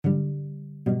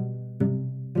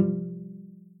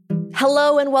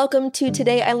Hello and welcome to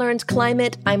Today I Learned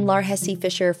Climate. I'm Lar Hesse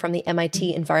Fisher from the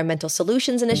MIT Environmental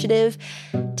Solutions Initiative.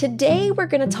 Today we're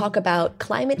going to talk about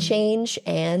climate change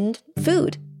and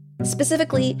food.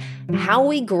 Specifically, how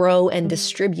we grow and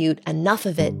distribute enough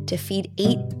of it to feed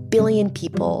 8 billion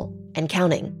people and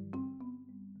counting.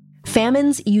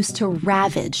 Famines used to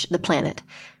ravage the planet.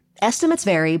 Estimates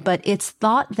vary, but it's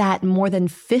thought that more than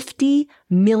 50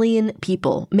 million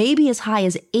people, maybe as high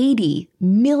as 80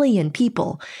 million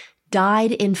people,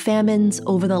 died in famines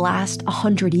over the last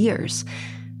 100 years.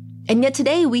 And yet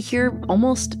today we hear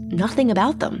almost nothing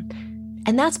about them.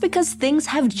 And that's because things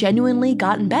have genuinely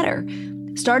gotten better.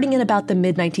 Starting in about the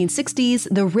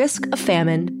mid-1960s, the risk of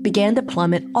famine began to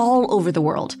plummet all over the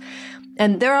world.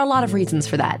 And there are a lot of reasons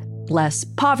for that. Less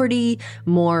poverty,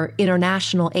 more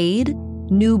international aid,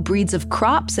 new breeds of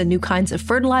crops and new kinds of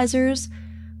fertilizers.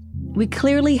 We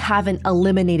clearly haven't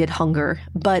eliminated hunger,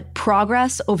 but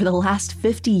progress over the last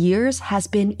 50 years has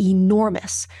been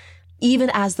enormous, even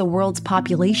as the world's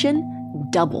population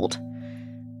doubled.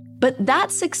 But that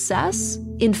success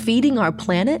in feeding our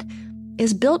planet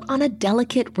is built on a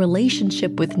delicate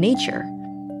relationship with nature.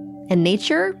 And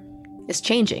nature is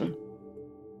changing.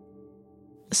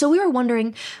 So we were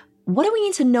wondering, what do we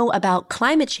need to know about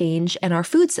climate change and our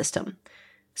food system?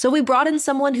 So we brought in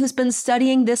someone who's been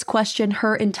studying this question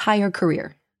her entire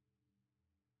career.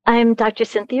 I'm Dr.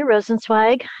 Cynthia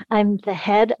Rosenzweig. I'm the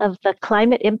head of the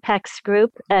Climate Impacts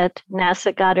Group at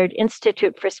NASA Goddard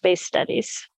Institute for Space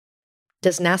Studies.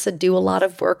 Does NASA do a lot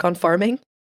of work on farming?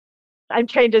 I'm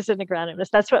trained as an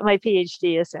agronomist. That's what my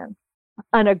PhD is in.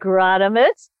 An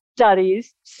agronomist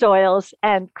studies soils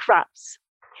and crops.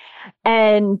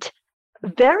 And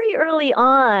very early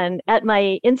on at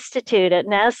my institute at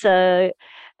NASA,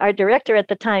 our director at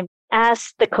the time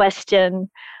asked the question,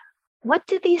 what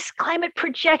do these climate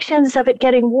projections of it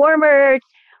getting warmer,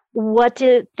 what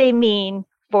do they mean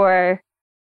for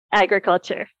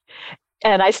agriculture?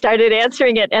 And I started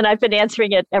answering it, and I've been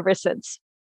answering it ever since.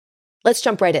 Let's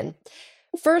jump right in.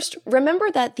 First, remember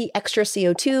that the extra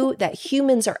CO2 that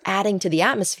humans are adding to the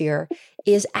atmosphere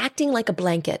is acting like a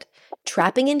blanket,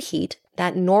 trapping in heat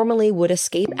that normally would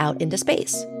escape out into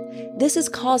space. This is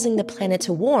causing the planet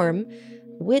to warm,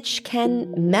 which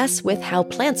can mess with how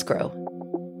plants grow.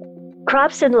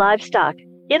 Crops and livestock,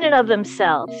 in and of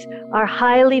themselves, are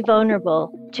highly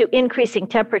vulnerable to increasing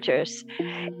temperatures.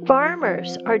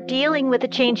 Farmers are dealing with a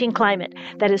changing climate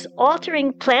that is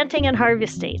altering planting and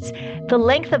harvest dates, the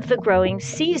length of the growing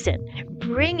season,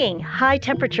 bringing high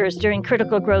temperatures during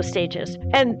critical growth stages,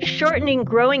 and shortening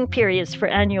growing periods for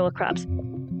annual crops.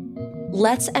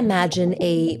 Let's imagine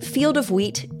a field of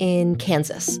wheat in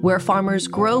Kansas, where farmers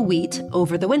grow wheat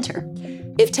over the winter.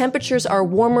 If temperatures are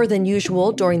warmer than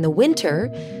usual during the winter,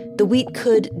 the wheat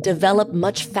could develop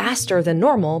much faster than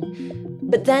normal.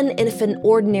 But then if an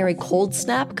ordinary cold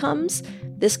snap comes,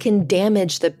 this can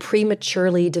damage the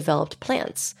prematurely developed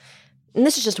plants. And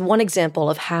this is just one example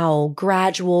of how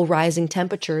gradual rising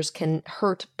temperatures can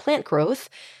hurt plant growth.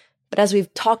 But as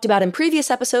we've talked about in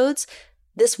previous episodes,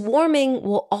 this warming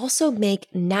will also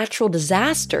make natural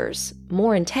disasters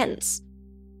more intense.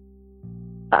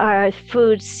 Our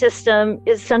food system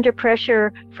is under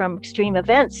pressure from extreme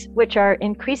events, which are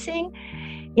increasing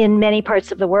in many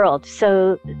parts of the world.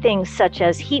 So things such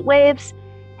as heat waves,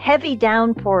 heavy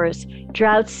downpours,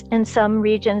 droughts in some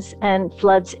regions, and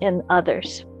floods in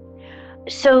others.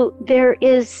 So there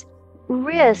is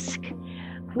risk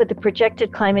with the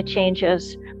projected climate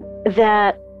changes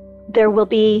that there will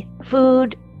be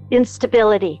food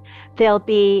instability. There'll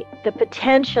be the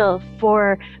potential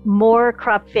for more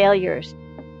crop failures.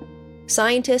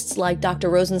 Scientists like Dr.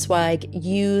 Rosenzweig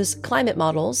use climate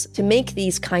models to make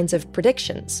these kinds of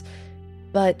predictions.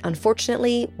 But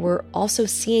unfortunately, we're also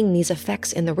seeing these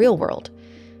effects in the real world.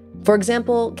 For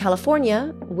example,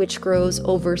 California, which grows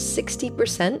over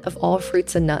 60% of all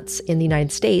fruits and nuts in the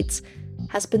United States,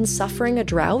 has been suffering a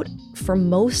drought for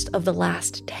most of the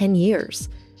last 10 years.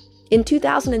 In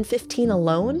 2015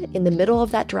 alone, in the middle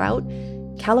of that drought,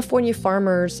 California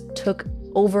farmers took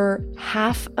over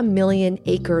 500,000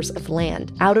 acres of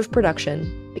land out of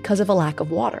production because of a lack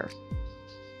of water.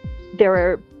 There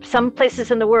are some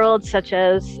places in the world, such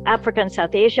as Africa and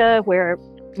South Asia, where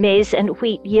maize and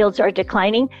wheat yields are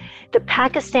declining. The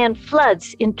Pakistan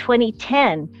floods in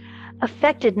 2010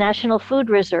 affected national food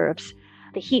reserves.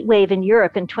 The heat wave in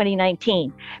Europe in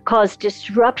 2019 caused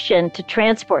disruption to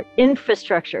transport,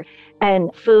 infrastructure,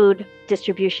 and food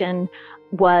distribution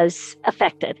was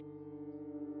affected.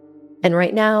 And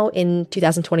right now, in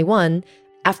 2021,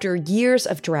 after years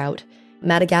of drought,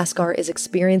 Madagascar is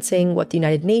experiencing what the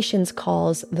United Nations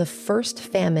calls the first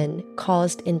famine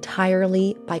caused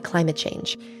entirely by climate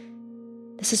change.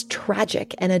 This is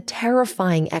tragic and a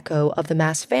terrifying echo of the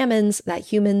mass famines that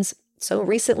humans so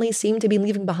recently seem to be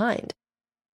leaving behind.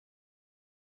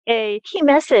 A key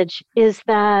message is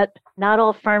that not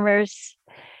all farmers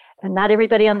and not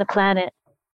everybody on the planet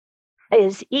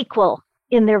is equal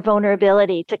in their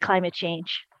vulnerability to climate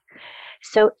change.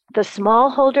 So the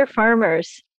smallholder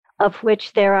farmers, of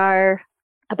which there are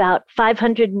about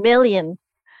 500 million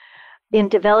in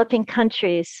developing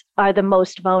countries, are the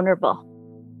most vulnerable.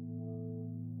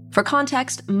 For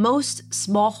context, most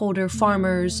smallholder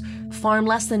farmers farm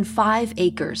less than 5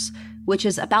 acres, which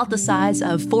is about the size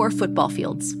of 4 football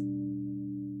fields.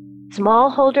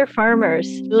 Smallholder farmers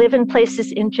live in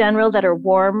places in general that are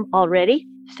warm already,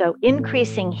 so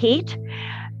increasing heat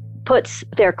puts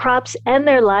their crops and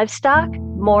their livestock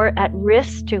more at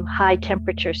risk to high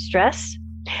temperature stress,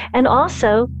 and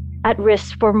also at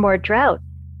risk for more drought.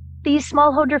 These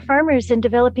smallholder farmers in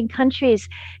developing countries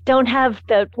don't have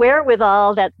the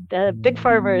wherewithal that the big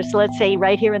farmers, let's say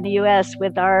right here in the US,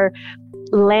 with our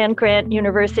land grant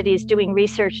universities doing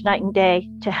research night and day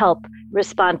to help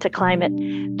respond to climate.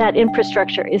 That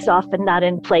infrastructure is often not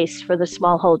in place for the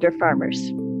smallholder farmers.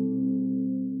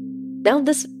 Now,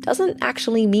 this doesn't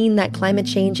actually mean that climate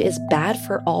change is bad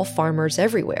for all farmers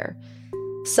everywhere.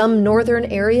 Some northern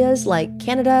areas like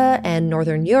Canada and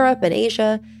Northern Europe and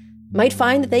Asia might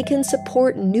find that they can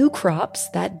support new crops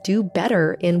that do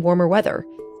better in warmer weather.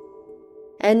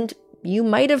 And you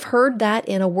might have heard that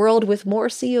in a world with more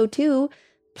CO2,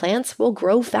 plants will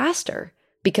grow faster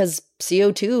because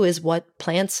CO2 is what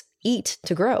plants eat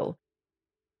to grow.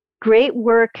 Great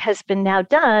work has been now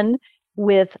done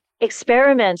with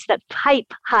experiments that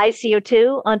pipe high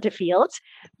CO2 onto fields,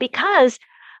 because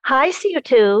high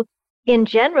CO2 in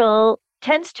general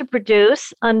tends to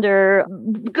produce, under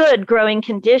good growing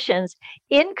conditions,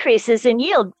 increases in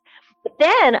yield. But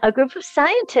then a group of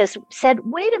scientists said,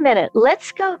 wait a minute,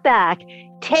 let's go back,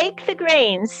 take the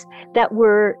grains that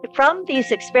were from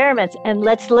these experiments, and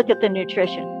let's look at the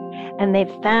nutrition. And they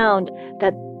found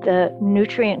that the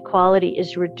nutrient quality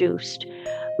is reduced,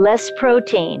 less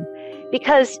protein,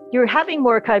 because you're having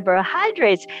more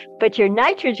carbohydrates, but your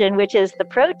nitrogen, which is the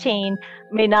protein,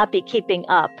 may not be keeping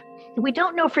up. We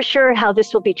don't know for sure how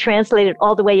this will be translated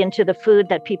all the way into the food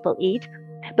that people eat,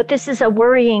 but this is a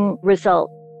worrying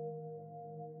result.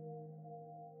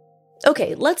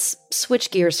 Okay, let's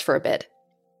switch gears for a bit.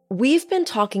 We've been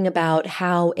talking about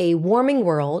how a warming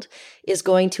world is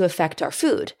going to affect our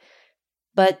food.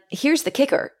 But here's the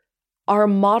kicker. Our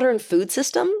modern food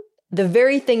system, the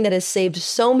very thing that has saved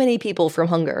so many people from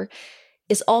hunger,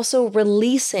 is also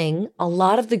releasing a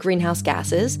lot of the greenhouse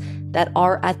gases that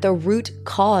are at the root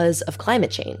cause of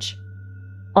climate change.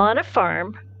 On a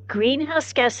farm,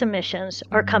 greenhouse gas emissions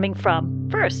are coming from,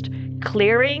 first,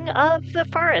 clearing of the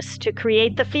forest to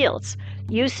create the fields,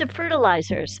 use of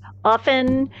fertilizers,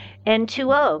 often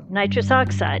N2O, nitrous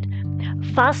oxide,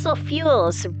 fossil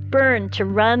fuels burned to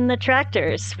run the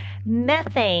tractors,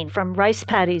 methane from rice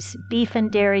paddies, beef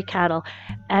and dairy cattle,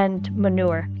 and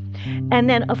manure. And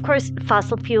then, of course,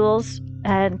 fossil fuels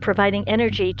and providing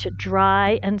energy to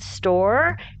dry and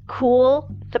store, cool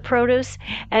the produce,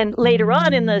 and later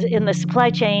on in the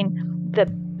supply chain,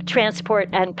 the transport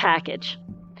and package.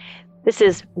 This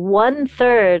is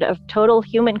 1/3 of total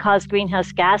human-caused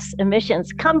greenhouse gas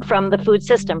emissions come from the food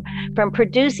system, from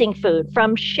producing food,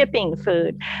 from shipping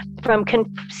food, from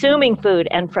consuming food,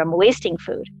 and from wasting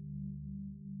food.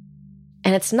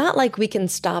 And it's not like we can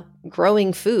stop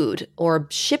growing food or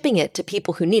shipping it to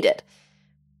people who need it.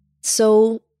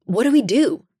 So what do we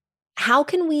do? How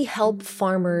can we help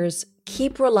farmers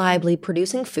keep reliably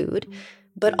producing food,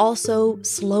 but also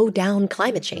slow down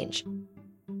climate change?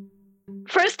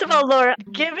 First of all, Laura,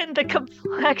 given the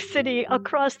complexity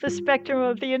across the spectrum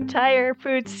of the entire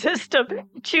food system,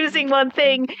 choosing one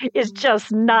thing is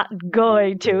just not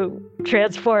going to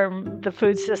transform the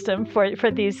food system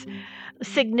for these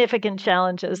significant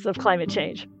challenges of climate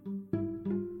change.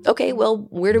 Okay, well,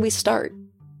 where do we start?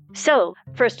 So,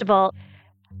 first of all,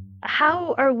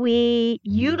 how are we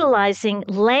utilizing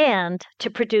land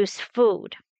to produce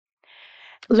food?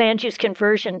 Land use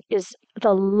conversion is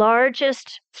the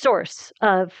largest source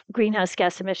of greenhouse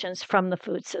gas emissions from the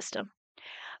food system.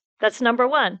 That's number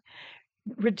one.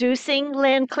 Reducing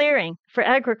land clearing for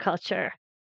agriculture.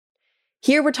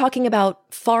 Here we're talking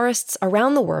about forests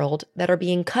around the world that are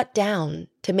being cut down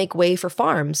to make way for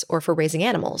farms or for raising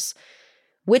animals,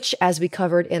 which, as we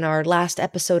covered in our last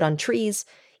episode on trees,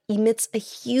 emits a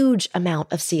huge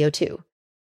amount of CO2.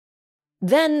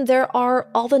 Then there are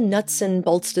all the nuts and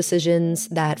bolts decisions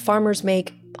that farmers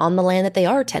make on the land that they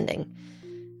are tending.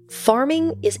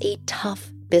 Farming is a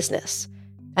tough business.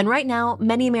 And right now,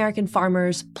 many American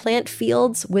farmers plant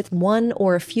fields with one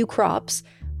or a few crops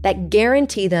that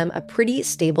guarantee them a pretty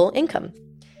stable income.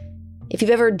 If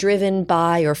you've ever driven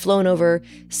by or flown over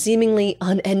seemingly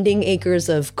unending acres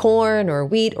of corn or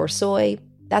wheat or soy,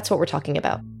 that's what we're talking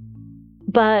about.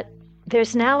 But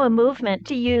there's now a movement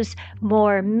to use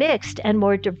more mixed and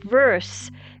more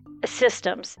diverse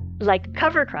systems like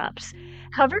cover crops.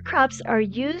 Cover crops are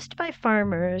used by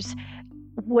farmers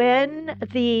when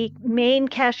the main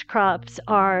cash crops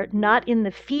are not in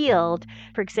the field.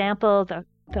 For example,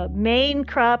 the main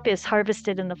crop is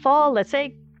harvested in the fall, let's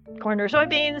say corn or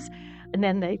soybeans, and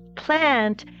then they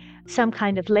plant some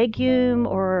kind of legume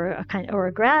or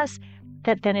a grass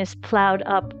that then is plowed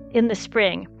up in the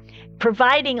spring,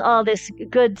 providing all this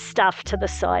good stuff to the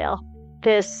soil.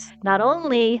 This not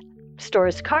only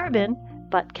stores carbon,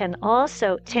 but can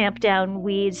also tamp down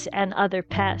weeds and other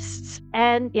pests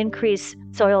and increase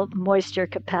soil moisture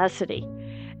capacity.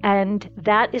 And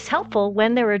that is helpful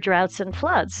when there are droughts and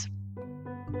floods.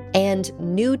 And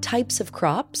new types of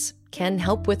crops can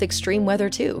help with extreme weather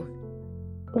too.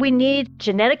 We need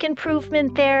genetic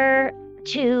improvement there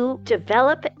to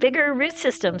develop bigger root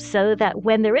systems so that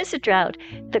when there is a drought,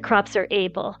 the crops are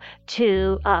able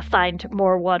to find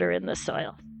more water in the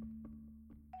soil.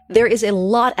 There is a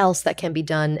lot else that can be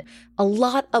done, a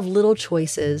lot of little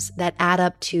choices that add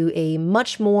up to a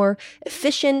much more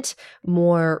efficient,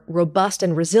 more robust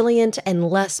and resilient, and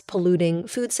less polluting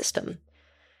food system.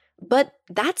 But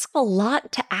that's a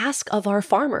lot to ask of our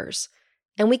farmers,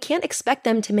 and we can't expect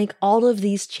them to make all of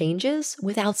these changes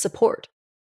without support.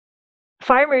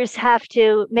 Farmers have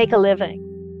to make a living,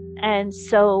 and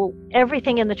so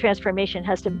everything in the transformation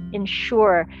has to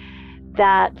ensure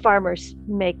that farmers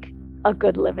make a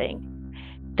good living.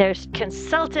 There's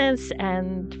consultants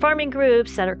and farming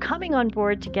groups that are coming on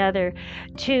board together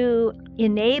to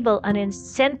enable an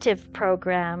incentive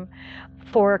program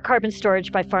for carbon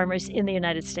storage by farmers in the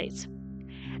United States.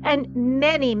 And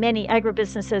many, many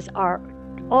agribusinesses are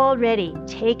already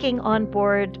taking on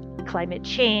board climate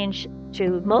change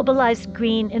to mobilize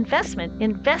green investment,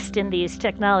 invest in these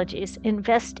technologies,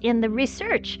 invest in the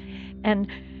research, and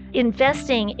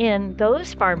investing in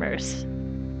those farmers.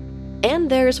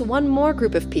 And there's one more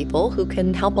group of people who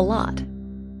can help a lot.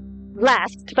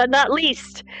 Last but not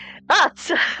least, us,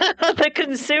 the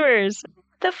consumers,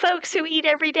 the folks who eat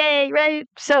every day, right?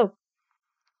 So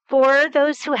for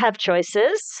those who have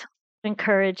choices,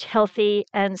 encourage healthy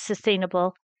and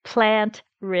sustainable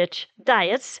plant-rich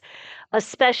diets,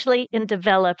 especially in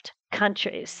developed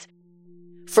countries.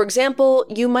 For example,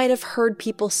 you might have heard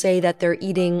people say that they're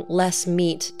eating less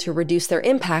meat to reduce their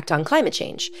impact on climate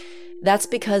change. That's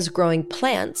because growing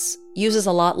plants uses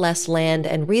a lot less land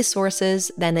and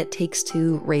resources than it takes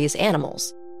to raise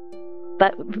animals.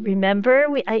 But remember,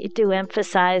 I do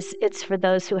emphasize it's for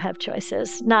those who have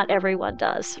choices. Not everyone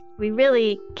does. We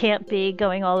really can't be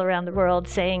going all around the world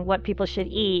saying what people should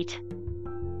eat.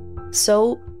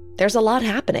 So there's a lot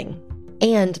happening,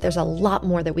 and there's a lot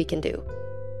more that we can do.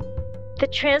 The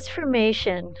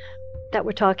transformation that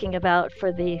we're talking about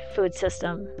for the food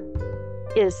system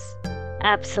is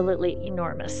absolutely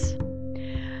enormous.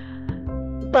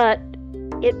 But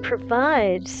it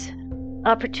provides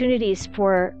opportunities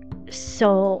for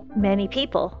so many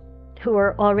people who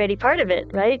are already part of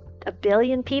it, right? 1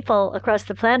 billion people across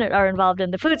the planet are involved in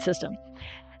the food system.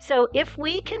 So if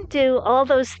we can do all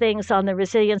those things on the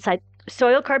resilience side,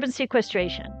 soil carbon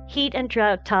sequestration, heat and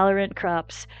drought tolerant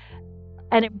crops,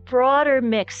 and a broader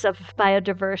mix of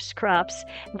biodiverse crops,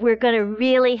 we're going to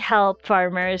really help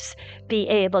farmers be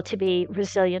able to be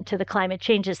resilient to the climate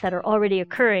changes that are already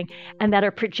occurring and that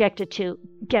are projected to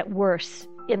get worse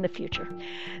in the future.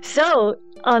 So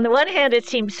on the one hand, it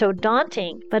seems so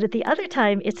daunting, but at the other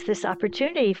time, it's this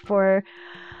opportunity for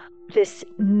this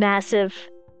massive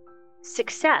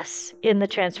success in the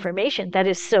transformation that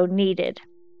is so needed.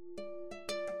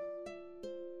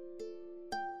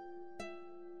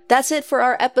 That's it for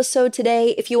our episode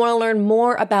today. If you want to learn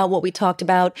more about what we talked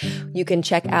about, you can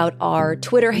check out our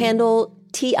Twitter handle,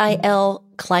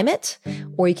 TILClimate,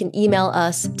 or you can email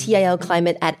us,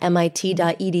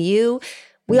 tilclimate@mit.edu.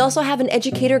 We also have an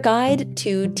educator guide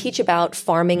to teach about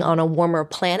farming on a warmer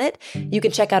planet. You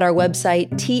can check out our website,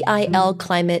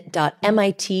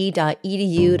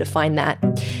 tilclimate.mit.edu, to find that.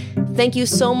 Thank you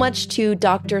so much to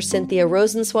Dr. Cynthia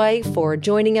Rosenzweig for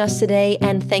joining us today,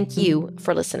 and thank you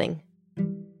for listening.